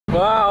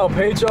Wow,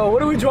 Pedro,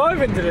 what are we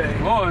driving today?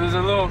 Oh, there's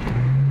a little...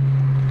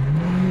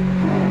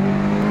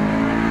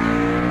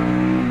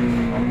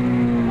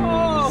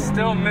 Oh.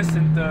 Still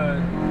missing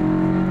the...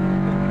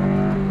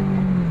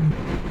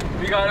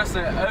 We got us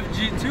an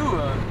FG2,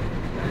 an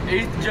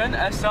 8th gen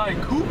SI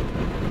coupe.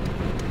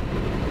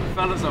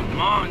 Fella's a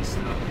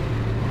monster.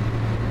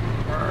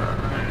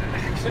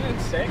 Accident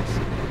 6?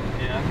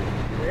 Yeah.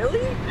 Really?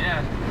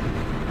 Yeah.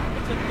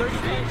 It's a 30.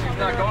 She's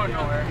not going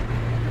nowhere.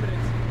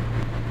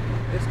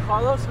 Is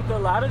Carlos with the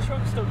ladder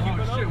truck still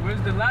keeping Oh shit, up?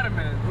 where's the ladder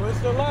man? Where's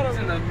the ladder? He's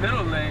in the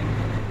middle lane.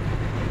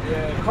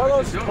 Yeah,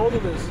 Carlos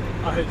totaled his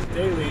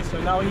daily,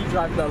 so now he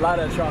drives the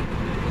ladder truck.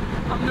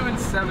 I'm doing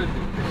 70.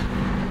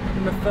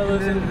 And the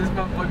fella's in This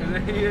motherfucker,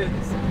 there he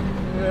is.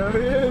 Yeah, he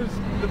is.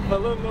 The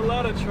fella in the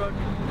ladder truck.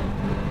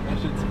 That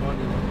shit's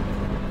funny.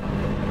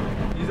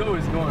 He's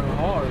always going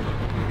hard.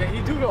 Yeah,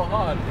 he do go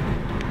hard.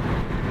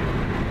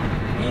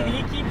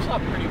 He keeps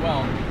up pretty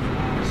well.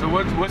 So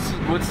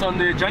what's on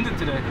the agenda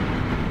today?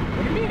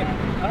 What do you mean? I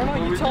don't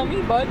know. You tell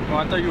me, bud. Oh,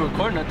 I thought you were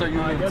recording. I thought you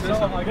were I going to say guess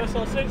something.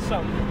 I'll say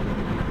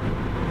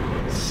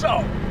something.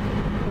 So,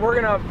 we're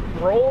gonna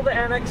roll the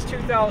NX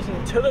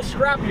 2000 to the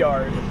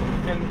scrapyard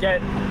and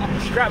get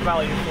scrap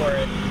value for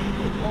it.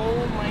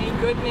 Oh my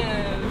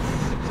goodness,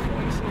 it's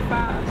going so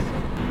fast.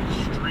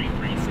 Street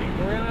racing.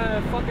 We're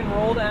gonna fucking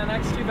roll the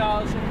NX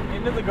 2000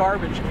 into the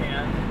garbage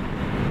can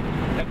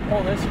and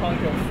pull this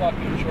hunk of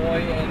fucking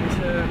joy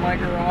into my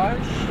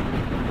garage.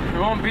 It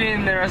won't be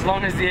in there as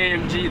long as the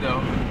AMG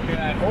though.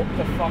 Yeah, I hope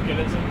the fuck it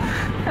isn't.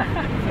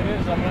 If it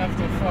is, I'm gonna have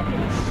to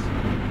fucking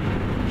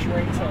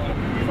drink till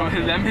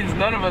I'm That means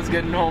none of us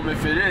getting home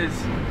if it is.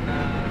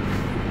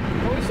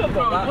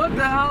 Bro, what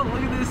the hell?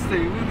 Look at this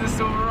thing. Look at this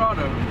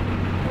Silverado.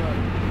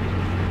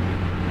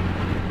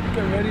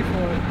 Get ready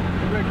for it.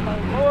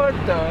 What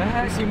the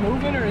heck? Is he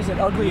moving or is it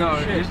ugly No,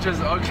 as shit? it's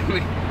just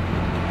ugly.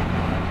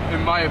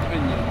 In my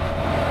opinion.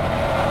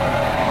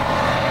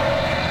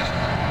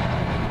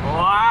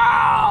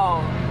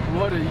 Wow!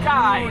 What a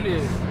Guys!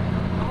 unit.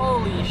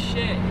 Holy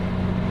shit.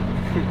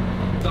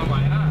 It's on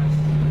my ass.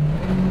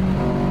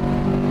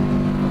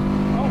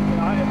 Oh,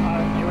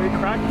 you already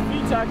cracked the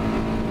VTEC.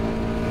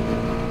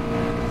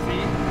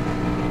 See?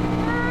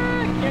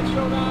 Can't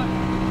show that.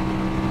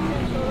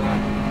 Can't show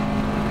that.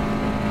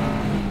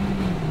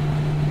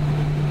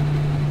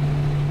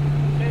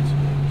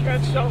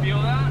 Can't show.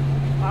 Feel that?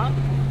 Huh?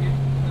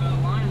 The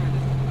alignment.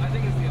 I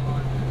think it's the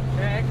alignment.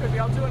 Yeah, it could be.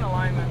 I'll do an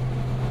alignment.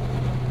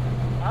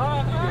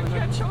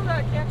 Can't show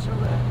that. Can't show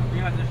that.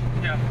 You have to,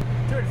 yeah.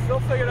 Dude, Phil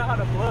figured out how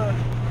to blur.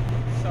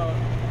 So.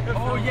 Good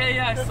Oh, film.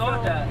 yeah, I Good saw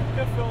film. that.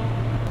 Good film.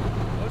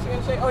 What was I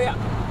gonna say? Oh, yeah.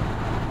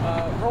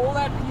 Roll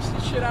that piece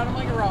of shit out of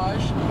my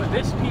garage, put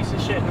this piece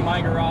of shit in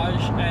my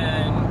garage,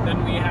 and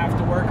then we have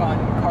to work on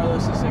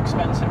Carlos's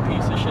expensive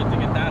piece of shit to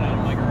get that out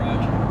of my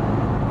garage.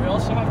 We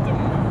also have to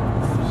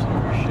move some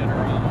more shit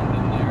around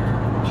in there.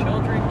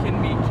 Children can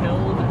be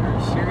killed or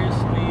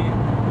seriously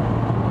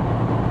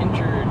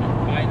injured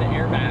by the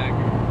airbag.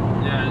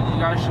 Yeah, you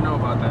guys should know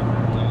about that,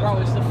 man. Bro,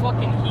 is the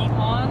fucking heat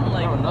on?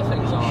 Like, no,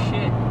 nothing's holy on.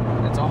 shit.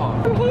 It's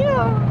off. I'm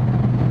here.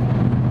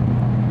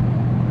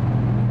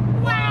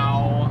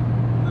 Wow.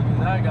 Look at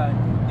that guy.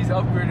 He's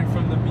upgraded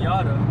from the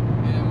Miata.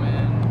 Yeah,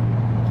 man.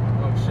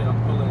 Oh shit, I'm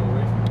pulling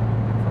away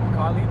From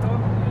Carlito?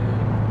 Yeah.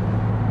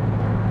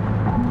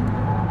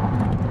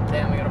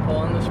 Damn, we gotta pull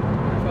on this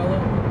fella.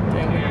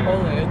 Damn, we gotta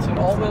pull it. It's an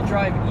all-wheel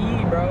drive E,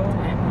 bro.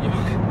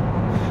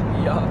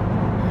 Yup.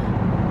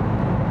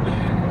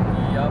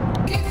 Yup.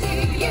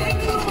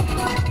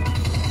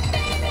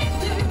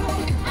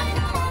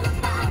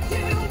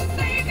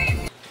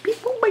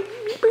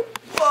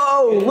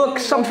 Whoa, look,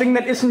 something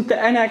that isn't the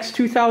NX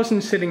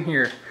 2000 sitting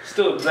here.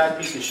 Still a black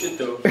piece of shit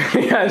though.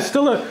 Yeah, it's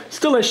still a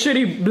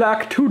shitty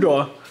black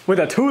two-door with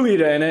a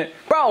 2-liter in it.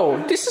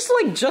 Bro, this is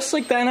like just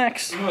like the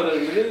NX. No,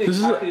 really This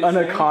is an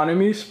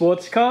economy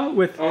sports car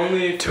with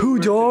only 2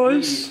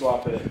 doors,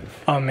 swap it.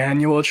 a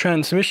manual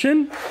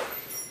transmission,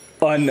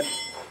 an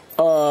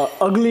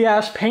ugly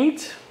ass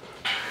paint.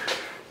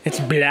 It's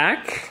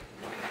black.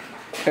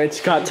 It's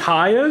got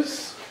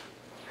tires.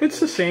 It's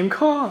the same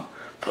car.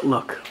 But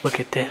look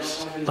at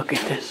this. Look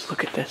at this.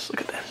 Look at this.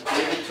 Look at this.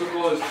 Took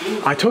all his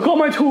tools. I took all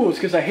my tools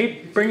because I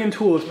hate bringing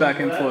tools back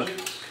and forth.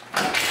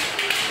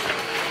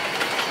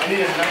 I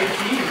need a 19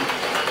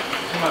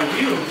 for my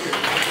wheels.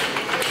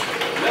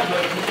 Yeah,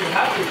 but you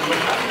have to.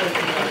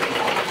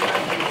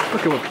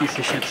 Look at what piece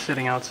of shit's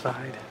sitting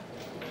outside.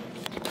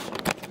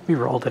 We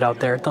rolled it out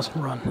there. It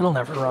doesn't run. It'll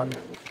never run.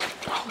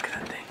 Oh, look at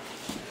that thing.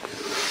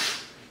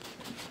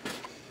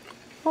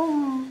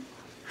 Oh.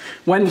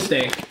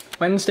 Wednesday,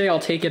 I'll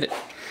take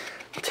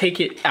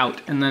it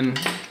out, and then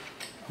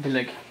I'll be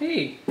like,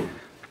 hey,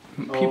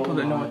 people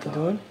that know what they're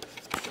doing.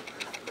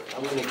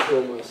 I'm gonna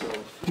kill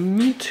myself.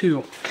 Me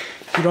too.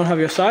 You don't have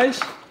your size?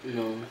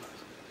 No.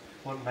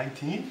 What,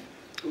 19?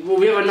 Well,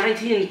 we have a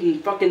 19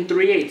 and fucking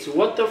 3/8.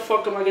 What the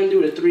fuck am I gonna do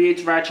with a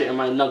 3/8 ratchet and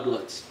my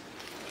nuglets?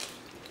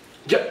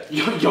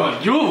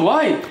 You're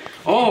white.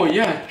 Oh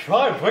yeah.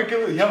 Try, break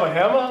it. You have a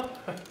hammer?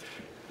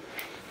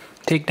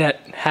 Take that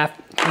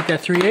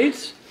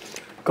 3/8.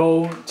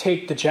 go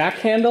take the jack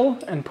handle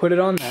and put it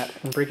on that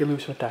and break it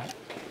loose with that.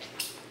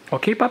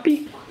 Okay,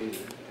 puppy?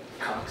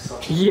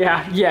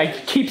 Yeah,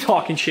 keep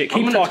talking shit.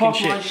 Keep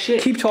talking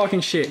shit. Keep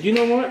talking shit. You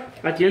know what?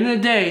 At the end of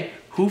the day,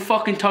 who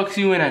fucking tucks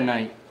you in at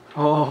night?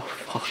 Oh,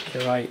 fuck,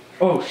 you're right.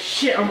 Oh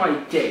shit on my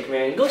dick,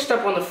 man. Go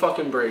step on the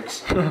fucking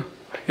brakes. I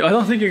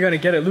don't think you're gonna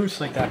get it loose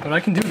like that, but I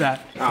can do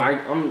that. I'm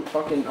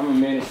a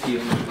man of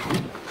steel.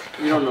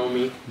 You don't know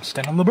me.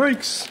 Stand on the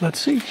brakes. Let's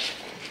see.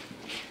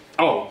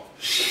 Oh,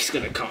 she's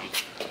gonna come.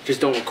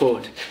 Just don't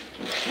record.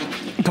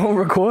 Don't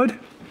record?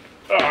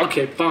 Oh,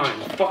 okay, fine.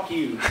 Fuck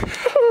you.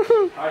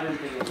 I didn't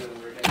think it was gonna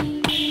work out.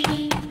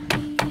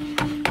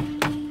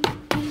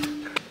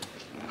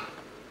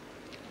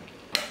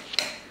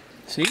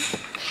 See?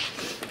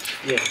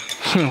 Yeah.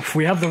 If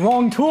we have the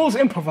wrong tools,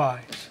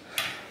 improvise.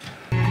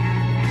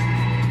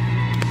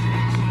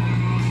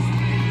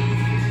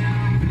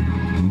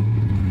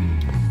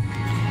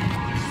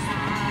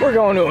 We're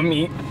going to a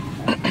meet.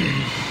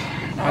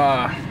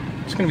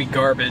 It's gonna be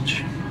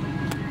garbage.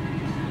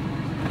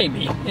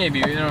 Maybe,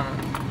 you know.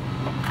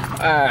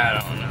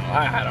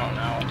 I don't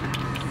know.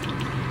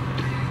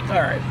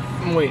 Alright,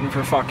 I'm waiting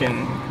for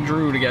fucking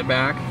Drew to get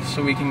back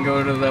so we can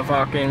go to the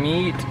fucking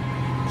meet.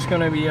 It's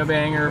gonna be a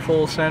banger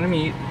full send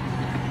meet.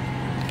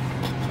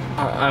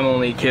 I'm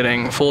only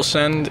kidding. Full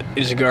send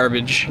is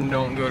garbage.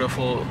 Don't go to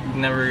full,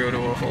 never go to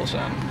a full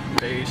send.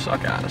 They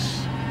suck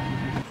ass.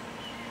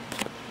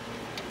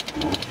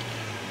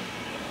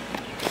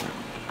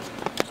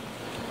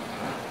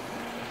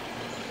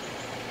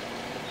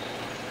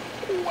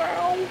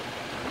 Wow.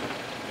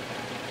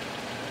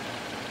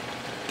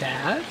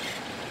 Dad?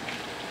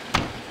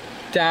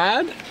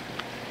 Dad?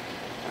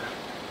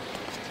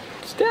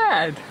 It's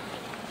Dad.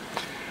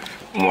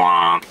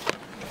 Womp.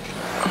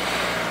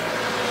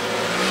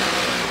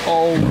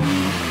 Oh,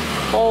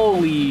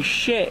 holy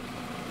shit.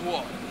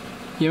 What?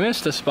 You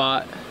missed a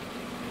spot.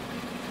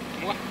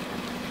 What?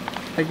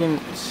 I can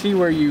see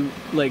where you,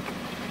 like,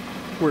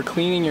 were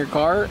cleaning your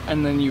car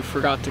and then you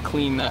forgot to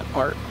clean that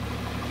part.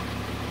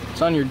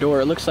 It's on your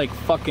door. It looks like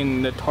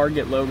fucking the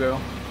Target logo.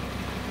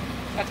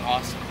 That's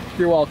awesome.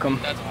 You're welcome.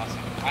 That's awesome.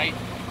 I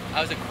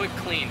was a quick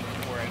clean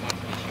before I went to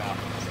the shop.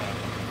 So.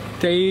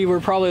 They were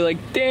probably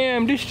like,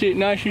 damn, this shit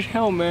nice as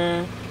hell,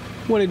 man.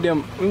 One of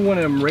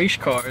them race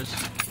cars.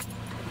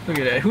 Look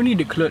at that. Who need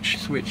the clutch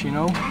switch, you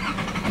know?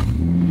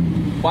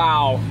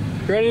 Wow.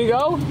 You ready to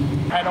go?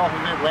 I know we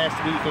did last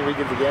week and we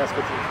did the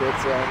gaskets and shit,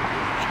 so.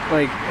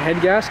 Like,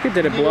 head gasket,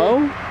 did it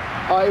blow?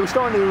 It was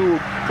starting to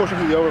push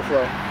into the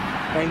overflow.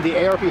 And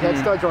the ARP head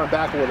studs are on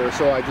back order,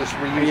 so I just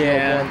reused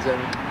those ones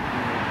and...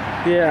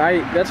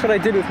 Yeah, that's what I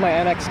did with my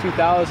NX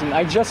 2000.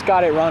 I just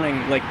got it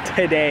running, like,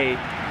 today.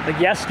 Like,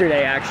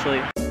 yesterday,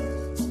 actually.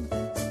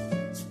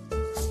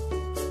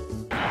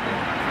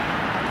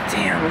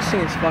 Damn, this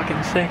thing is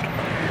fucking sick.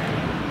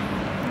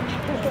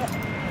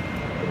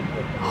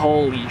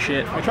 Holy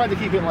shit. I tried to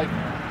keep it, like,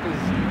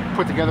 as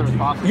put together as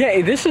possible.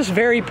 Yeah, this is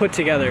very put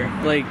together,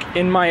 like,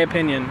 in my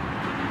opinion.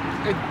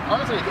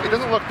 Honestly, it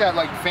doesn't look that,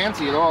 like,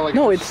 fancy at all. Like,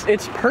 No,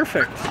 it's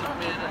perfect.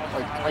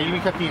 Like, I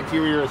even kept the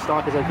interior as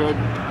stock as I could,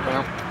 you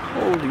know?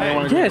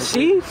 Yeah,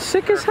 see?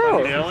 Sick as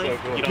hell.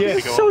 Yeah.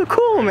 So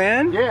cool,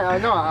 man. Yeah, I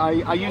know.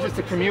 I use this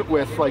to commute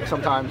with, like,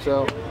 sometimes,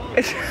 so...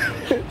 It's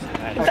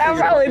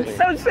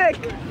so sick.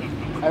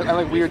 I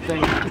like weird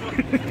things.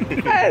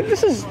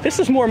 This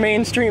is more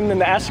mainstream than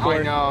the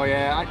Escort. I know,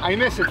 yeah. I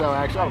miss it, though,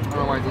 actually. I don't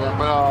know why I did that,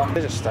 but...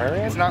 There's a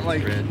Starion? It's not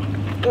like... It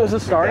was a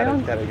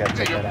Starion? Gotta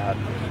check that out.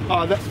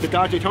 The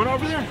Dodge Daytona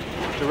over there?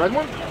 The red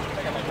one?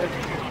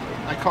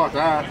 I caught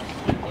that.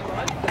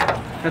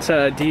 That's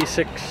a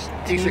D6.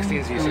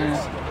 D16 Z6.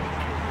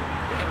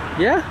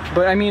 Yeah,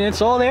 but I mean,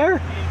 it's all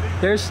there.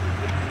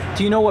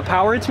 Do you know what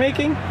power it's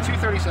making?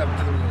 237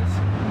 to the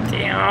wheels.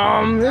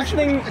 Damn, this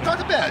thing, It's not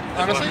bad,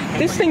 honestly.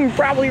 this thing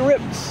probably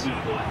rips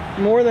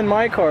more than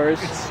my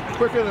cars. It's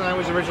quicker than I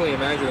was originally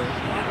imagining.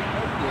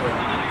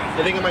 Yeah.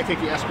 I think I might take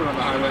the Escort on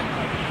the highway.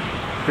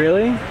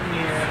 Really?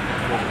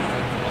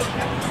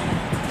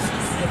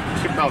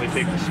 You could probably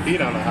take the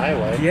speed on the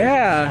highway.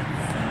 Yeah.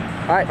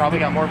 Probably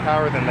got more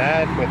power than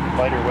that with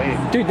lighter weight.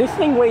 Dude, this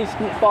thing weighs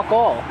fuck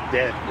all.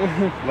 Yeah,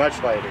 much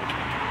lighter.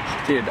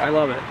 Dude, I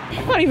love it.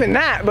 Not even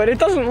that, but it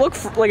doesn't look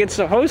like it's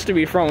supposed to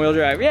be front-wheel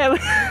drive. Yeah.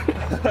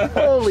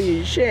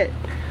 Holy shit.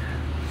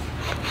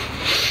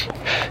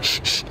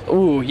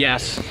 Ooh,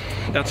 yes.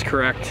 That's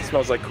correct.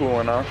 Smells like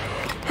coolant, huh?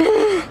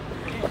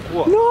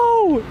 What?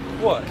 No!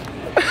 What?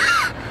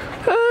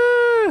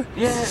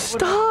 Yeah.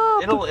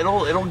 Stop!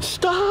 It'll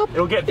Stop!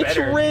 It'll get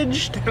better. It's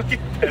ridged.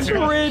 It's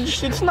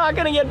ridged. It's not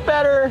gonna get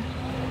better.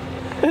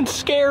 It's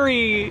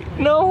scary.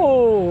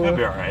 No. It'll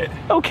be alright.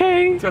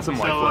 Okay. It's got some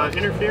life left.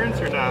 Interference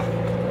or not?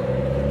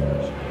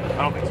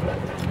 I don't think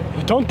so.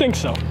 You don't think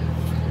so?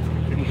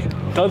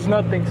 Does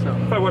not think so.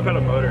 If I whip out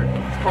a motor,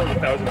 it's probably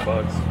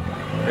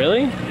 $1,000.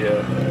 Really?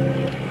 Yeah.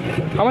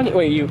 How much?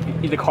 Wait,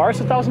 the car's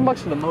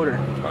 $1,000 or the motor?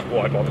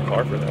 Well, I bought the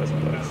car for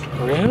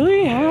 $1,000.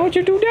 Really? How'd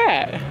you do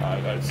that?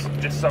 It's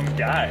just some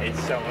guy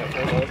selling it for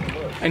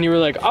 $1,000. And you were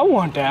like, I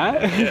want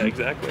that. Yeah,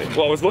 exactly.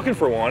 Well, I was looking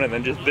for one, and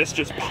then this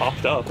just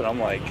popped up, and I'm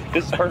like,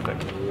 this is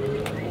perfect.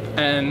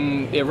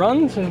 And it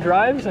runs and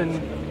drives, and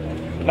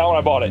Not when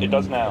I bought it. It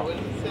does now.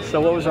 so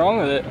what was wrong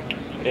with it?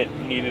 It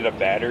needed a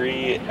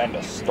battery and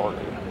a starter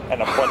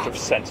and a bunch of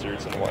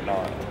sensors and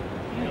whatnot.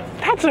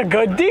 That's a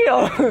good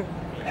deal.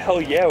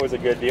 Hell yeah, it was a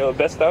good deal. The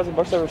best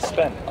 $1,000 I ever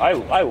spent. I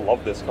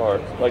love this car,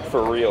 like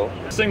for real.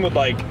 This thing would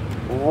like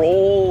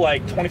roll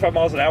like 25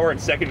 miles an hour in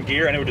second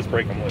gear, and it would just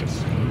break them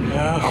loose.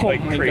 Oh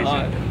Like my crazy.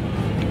 god.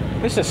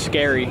 This is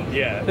scary.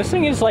 Yeah. This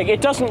thing is like, it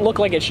doesn't look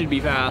like it should be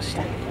fast.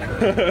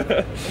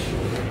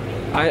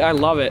 I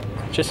love it.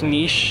 Just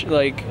niche,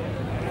 like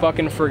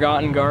fucking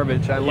forgotten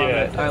garbage. I love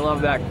Yeah. it. I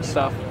love that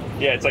stuff.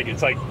 Yeah, it's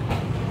like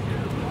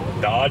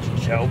Dodge and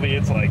Shelby.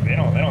 It's like they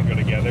don't go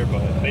together,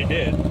 but they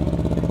did.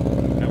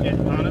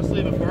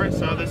 Honestly, before I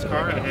saw this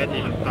car, I hadn't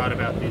even thought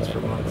about these for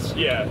months.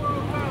 Yeah.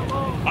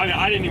 I mean,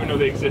 I didn't even know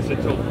they existed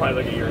until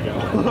probably like a year ago.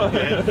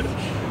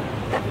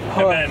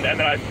 and then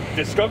I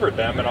discovered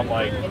them, and I'm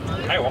like,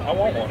 I want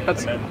one.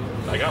 That's- and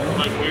then I got one.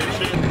 Like weird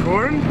shit.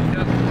 Gordon?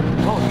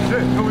 Yeah. Oh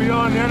shit, here we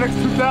are on the NX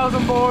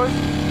 2000, boys.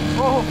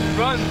 Oh,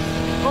 run.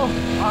 Oh,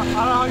 I don't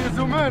know how you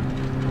zoom in.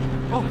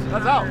 Oh,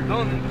 that's out.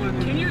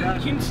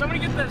 Can somebody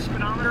get the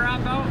speedometer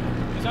app out?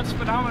 Is that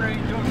speedometer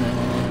you doing?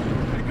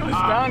 It goes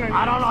down and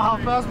I don't know how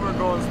fast we're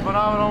going, but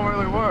I don't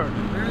really work.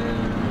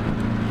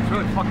 It's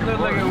really fucking Looked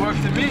like it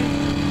worked to me.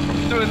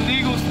 Doing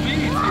legal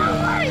speeds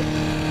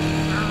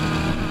here.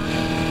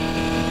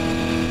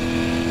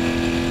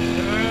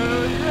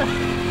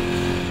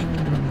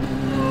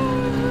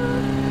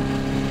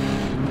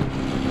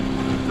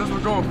 Says we're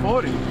going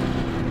 40.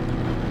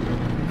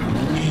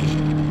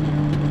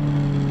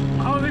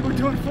 I don't think we're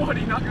doing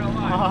 40, not gonna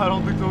lie. I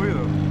don't think so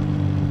either.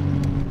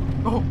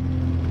 Oh,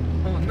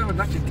 Oh no,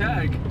 not your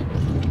tag.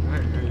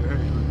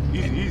 hey.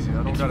 Easy, easy. I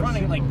don't It's gotta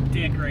running see. like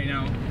dick right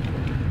now.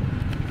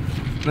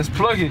 Let's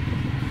plug it.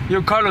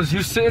 Yo, Carlos,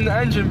 you sit in the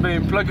engine bay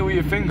and plug it with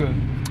your finger.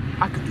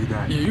 I could do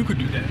that. Yeah, you could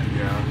do that.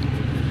 Yeah.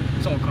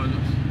 It's all Carlos.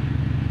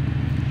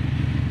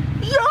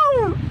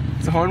 Yo!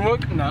 Does the horn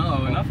work?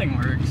 No, nothing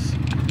works.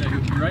 Yeah,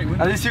 you're right.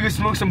 At least you can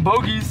smoke some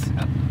bogeys.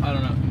 I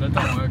don't know. That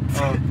don't work.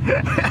 Oh.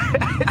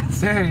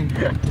 Dang.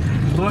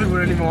 Lloyd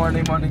wouldn't even want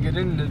to get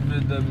in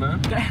with them,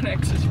 man. The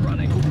NX is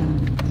running.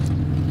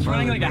 It's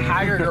running like a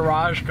Hager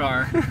garage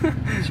car.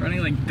 It's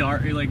running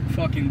like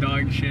fucking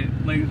dog shit.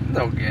 Like,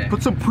 Okay.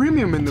 Put some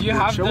premium in the do you bitch.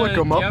 have Show it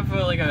come do you up. have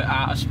like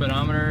a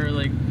speedometer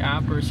like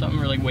app or something,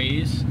 or like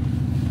Waze?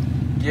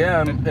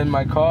 Yeah, I'm in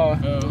my car.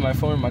 Oh. My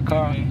phone in my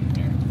car. Okay,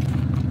 here.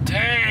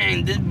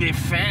 Dang, this be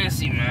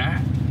fancy,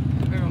 man.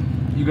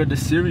 You got the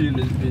Siri in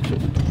this bitch.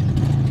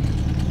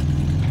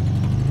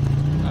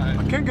 Alright.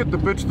 I can't get the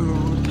bitch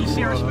to. Do you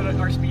see our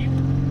speed?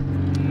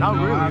 Not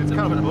No, I really. have It's to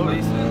kind put of a blurry.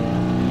 place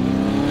in.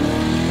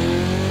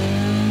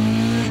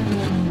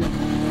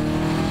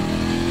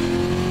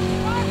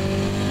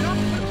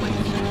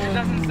 It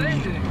doesn't say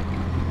anything.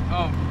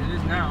 Oh, it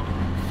is now.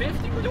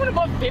 50? We're doing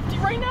above 50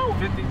 right now?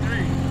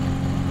 53.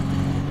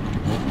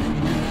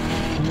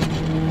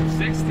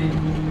 60.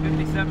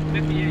 57.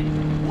 58.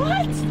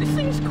 What? This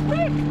thing's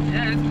quick.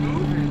 Yeah, it's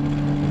moving.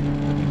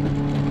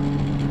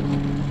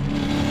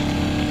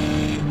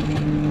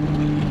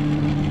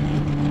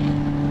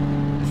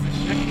 Is the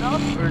shift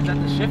up or is that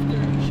the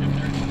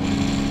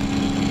shifter?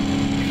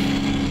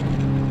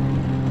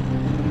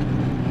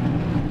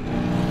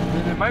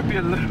 It might be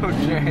a little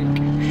jank.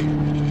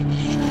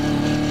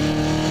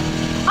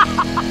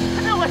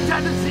 I went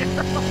down to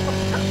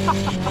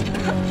 0.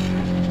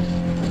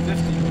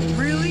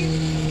 50. Really?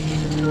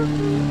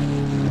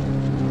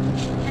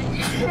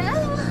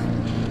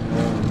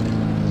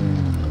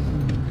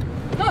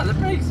 No, the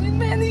brakes,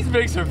 man, these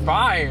brakes are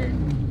fire.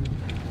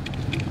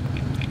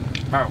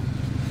 Oh.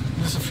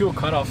 There's a fuel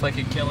cutoff. I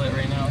could kill it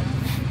right now.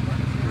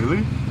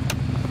 Really?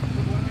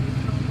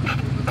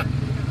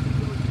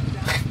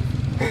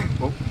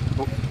 Oh,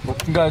 oh, oh.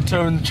 Gotta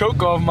turn the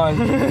choke off my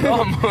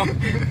thumb.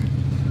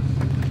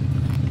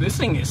 This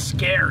thing is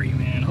scary,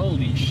 man.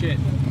 Holy shit.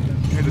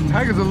 Hey, the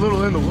tag is a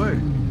little in the way.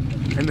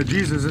 And the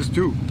Jesus is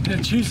too. Yeah,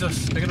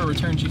 Jesus. I gotta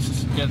return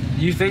Jesus. Yeah.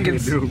 You think You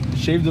it's do.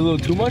 shaved a little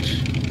too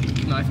much?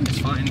 No, I think it's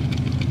fine.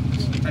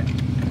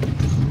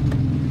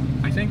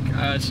 I think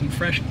some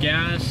fresh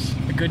gas,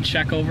 a good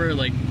check over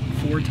like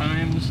 4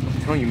 times.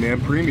 I'm telling you, man,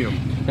 premium.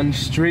 And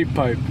straight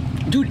pipe.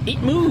 Dude, it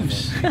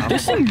moves.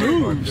 This thing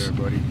moves. There,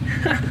 buddy.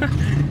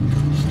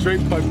 Straight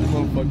pipe the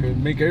motherfucker.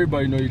 Make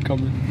everybody know you're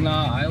coming.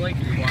 Nah, I like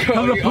it.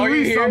 Tell the All you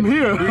police hear- I'm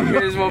here. You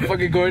hear this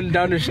motherfucker going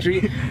down the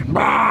street.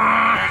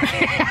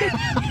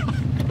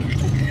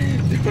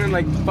 Doing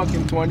like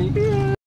fucking 20.